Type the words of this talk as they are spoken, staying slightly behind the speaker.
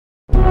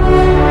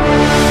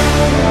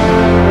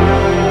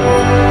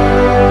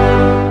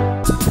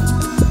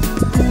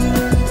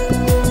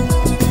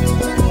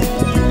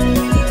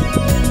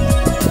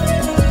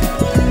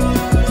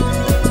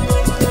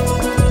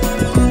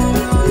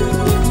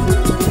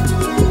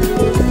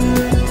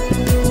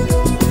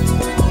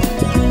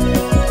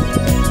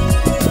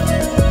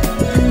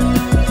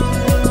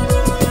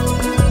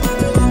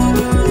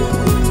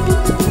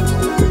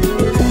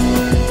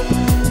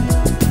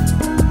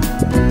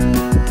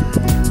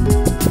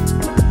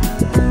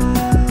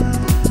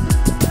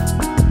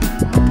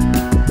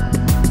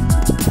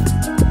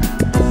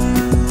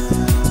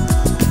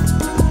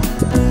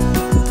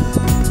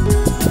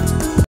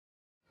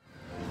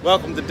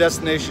Welcome to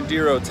Destination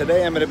Dero.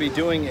 Today I'm going to be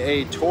doing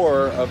a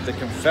tour of the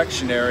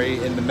Confectionery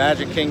in the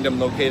Magic Kingdom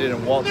located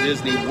in Walt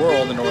Disney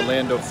World in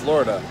Orlando,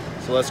 Florida.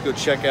 So let's go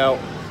check out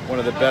one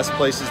of the best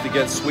places to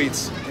get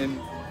sweets in.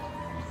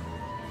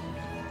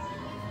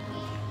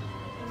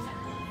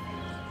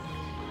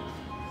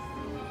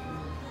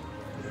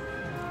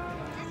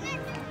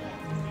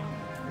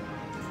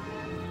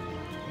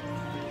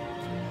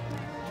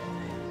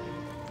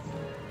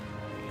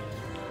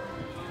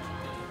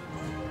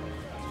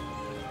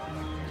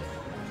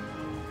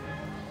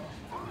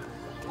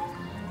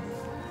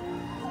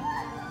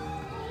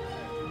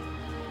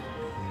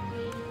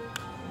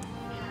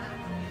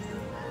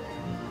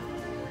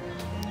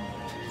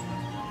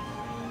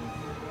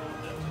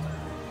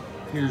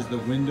 Here's the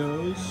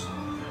windows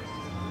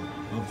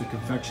of the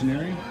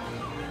confectionery.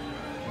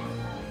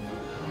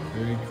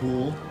 Very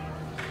cool.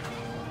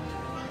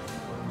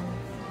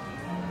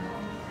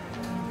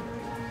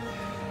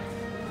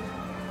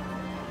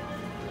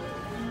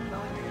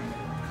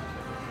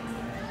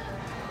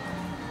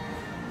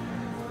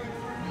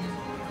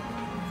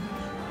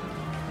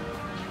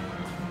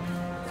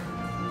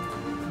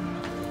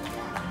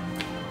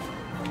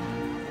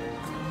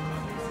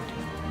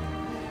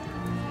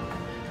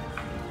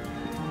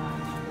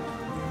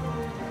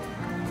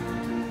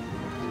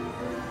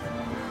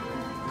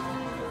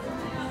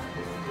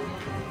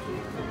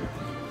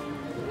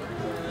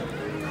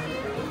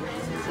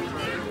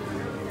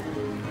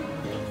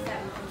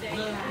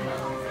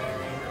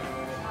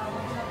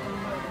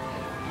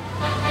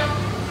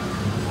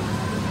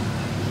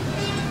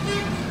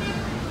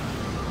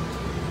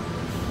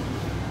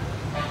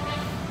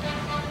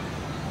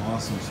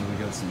 Awesome, so we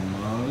got some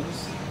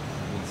mugs,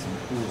 we got some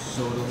cool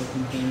soda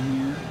looking thing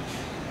here.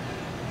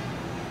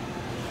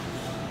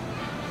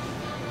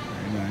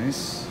 Very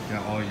nice.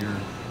 Got all your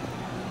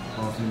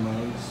coffee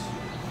mugs.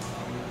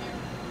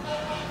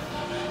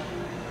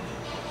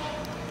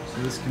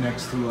 So this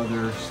connects to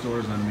other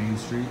stores on Main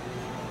Street.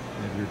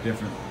 They have your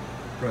different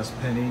pressed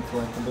penny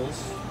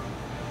collectibles.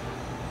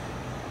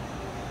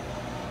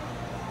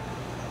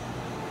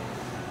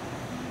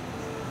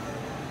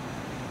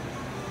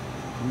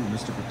 Ooh,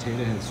 Mr.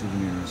 Potato Head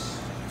souvenirs.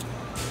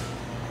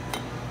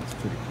 That's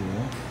pretty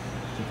cool.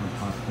 Different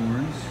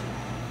popcorns.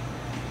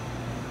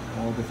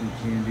 All different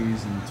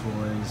candies and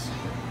toys.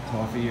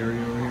 Coffee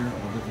area over here.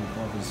 All different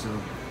coffees. So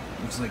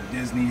looks like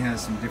Disney has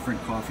some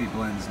different coffee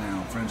blends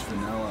now. French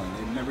vanilla.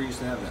 They never used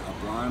to have that.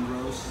 A blonde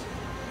roast.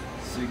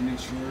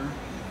 Signature.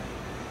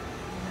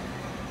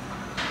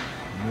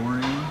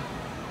 Morning.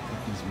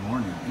 Cookies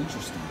morning.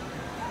 Interesting.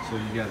 So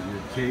you got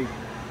your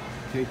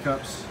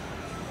K-cups.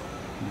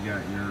 You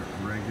got your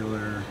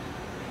regular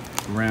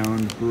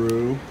ground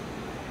brew.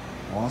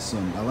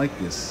 Awesome, I like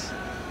this.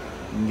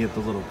 You can get the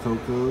little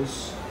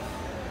cocos.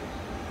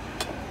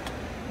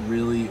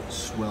 Really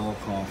swell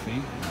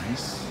coffee,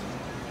 nice.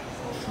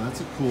 So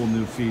that's a cool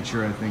new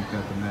feature I think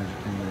that the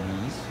Magic Kingdom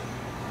has.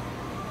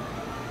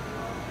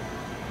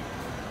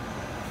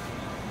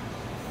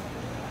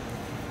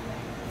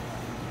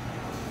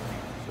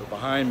 So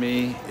behind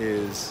me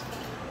is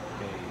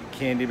a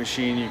candy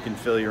machine. You can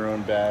fill your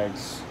own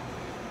bags.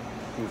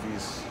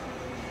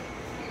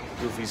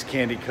 Goofy's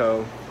Candy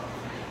Co.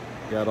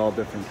 Got all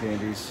different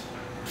candies.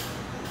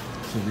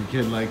 So if your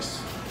kid likes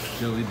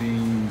jelly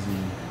beans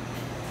and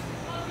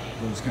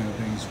those kind of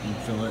things, you can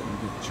fill it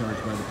and get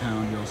charged by the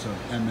pound. You also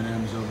have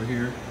M&Ms over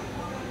here,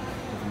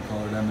 different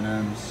colored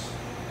M&Ms.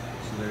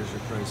 So there's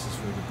your prices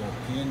for the bulk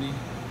candy.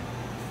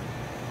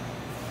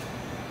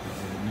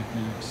 Little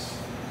knickknacks.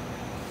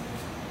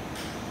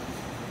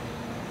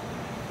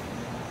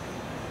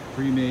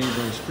 Pre-made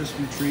Rice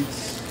Krispie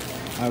treats.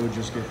 I would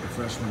just get the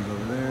fresh ones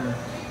over there.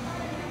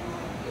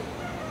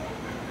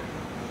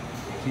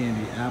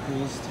 Candy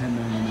apples,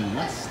 $10.99.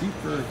 That's steep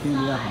for a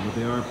candy apple, but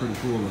they are pretty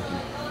cool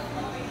looking.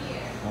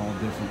 All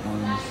different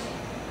ones.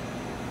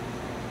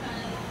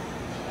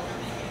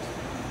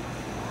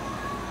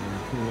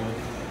 Very cool.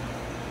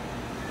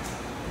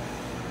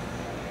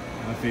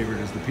 My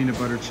favorite is the peanut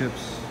butter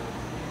chips.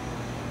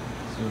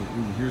 So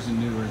ooh, here's a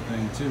newer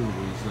thing too.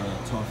 There's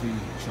toffee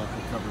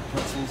chocolate covered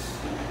pretzels.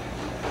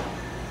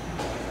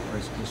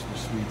 Rice Krispie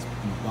sweets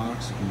in the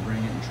box. You can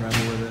bring it and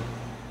travel with it.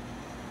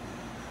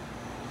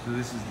 So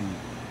this is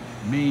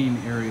the main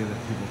area that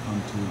people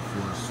come to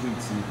for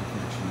sweets in the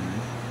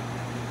confectionery.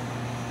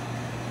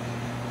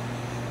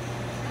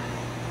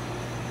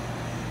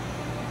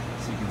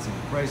 So you can see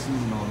the prices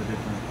and all the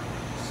different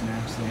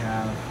snacks they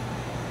have.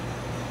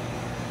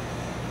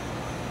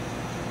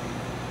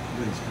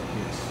 Look at these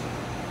cupcakes.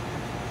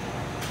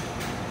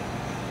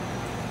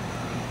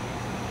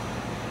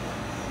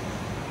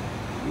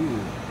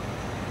 Ooh.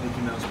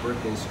 Mickey Mouse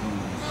birthday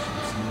scones.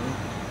 That's new.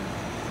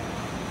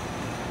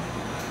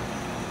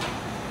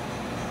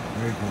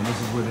 Very cool. This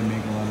is where they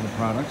make a lot of the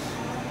products.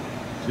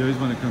 So you always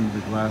want to come to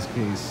the glass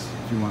case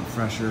if you want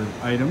fresher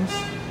items.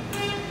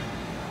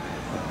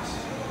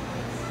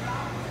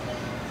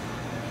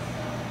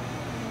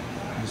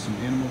 There's some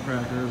animal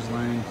crackers,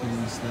 Lion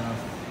King stuff.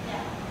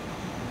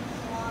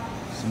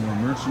 Some more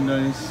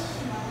merchandise.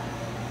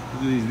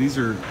 Look at these. These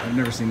are, I've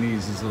never seen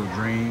these little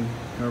drain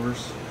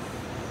covers.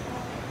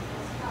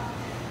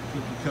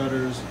 Cookie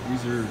cutters.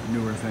 These are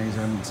newer things.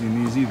 I haven't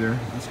seen these either.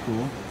 That's cool.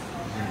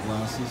 Little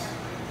glasses.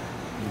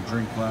 Little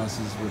drink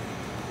glasses with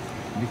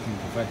MK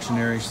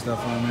Confectionery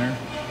stuff on there.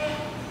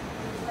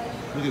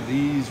 Look at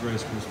these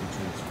Rice Krispie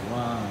treats.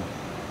 Wow.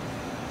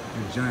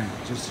 They're giant.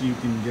 Just so you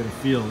can get a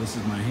feel. This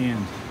is my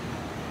hand.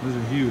 Those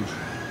are huge.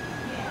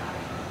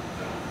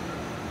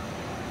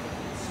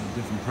 Some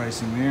different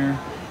pricing there.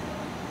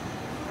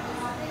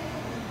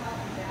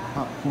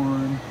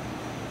 Popcorn.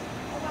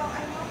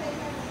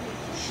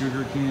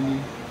 Sugar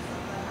candy.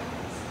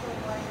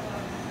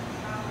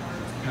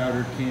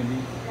 Powdered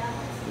candy.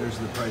 There's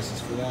the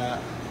prices for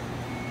that.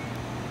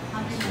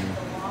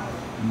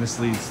 And this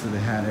leads to the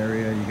hat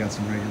area. You got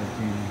some regular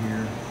candy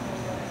here.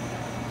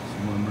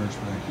 Some more merch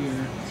back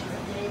here.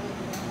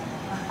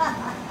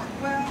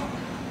 Well,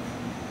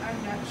 I'm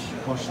not sure.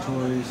 Plush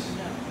toys.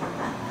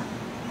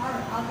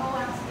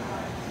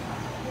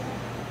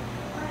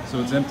 So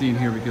it's empty in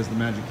here because the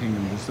Magic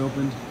Kingdom just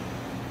opened.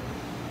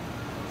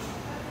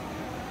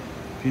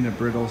 Peanut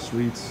brittle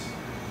sweets.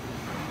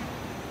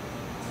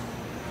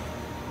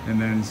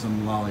 And then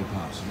some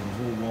lollipops. You got a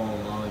whole wall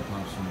of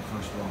lollipops when you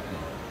first walk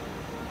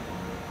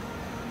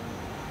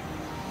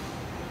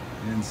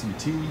in. And some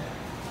tea.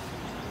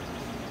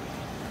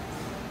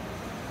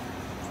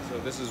 So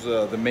this is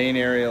the main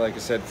area, like I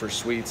said, for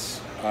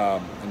sweets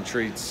and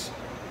treats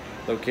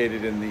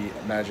located in the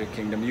Magic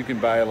Kingdom. You can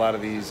buy a lot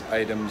of these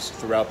items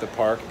throughout the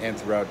park and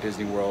throughout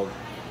Disney World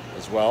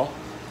as well,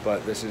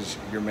 but this is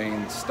your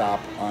main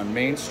stop on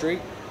Main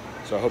Street.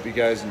 So I hope you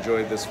guys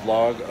enjoyed this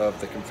vlog of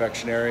the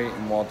Confectionery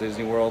in Walt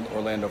Disney World,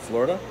 Orlando,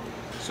 Florida.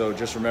 So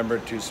just remember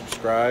to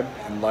subscribe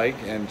and like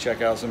and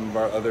check out some of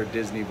our other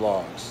Disney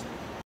vlogs.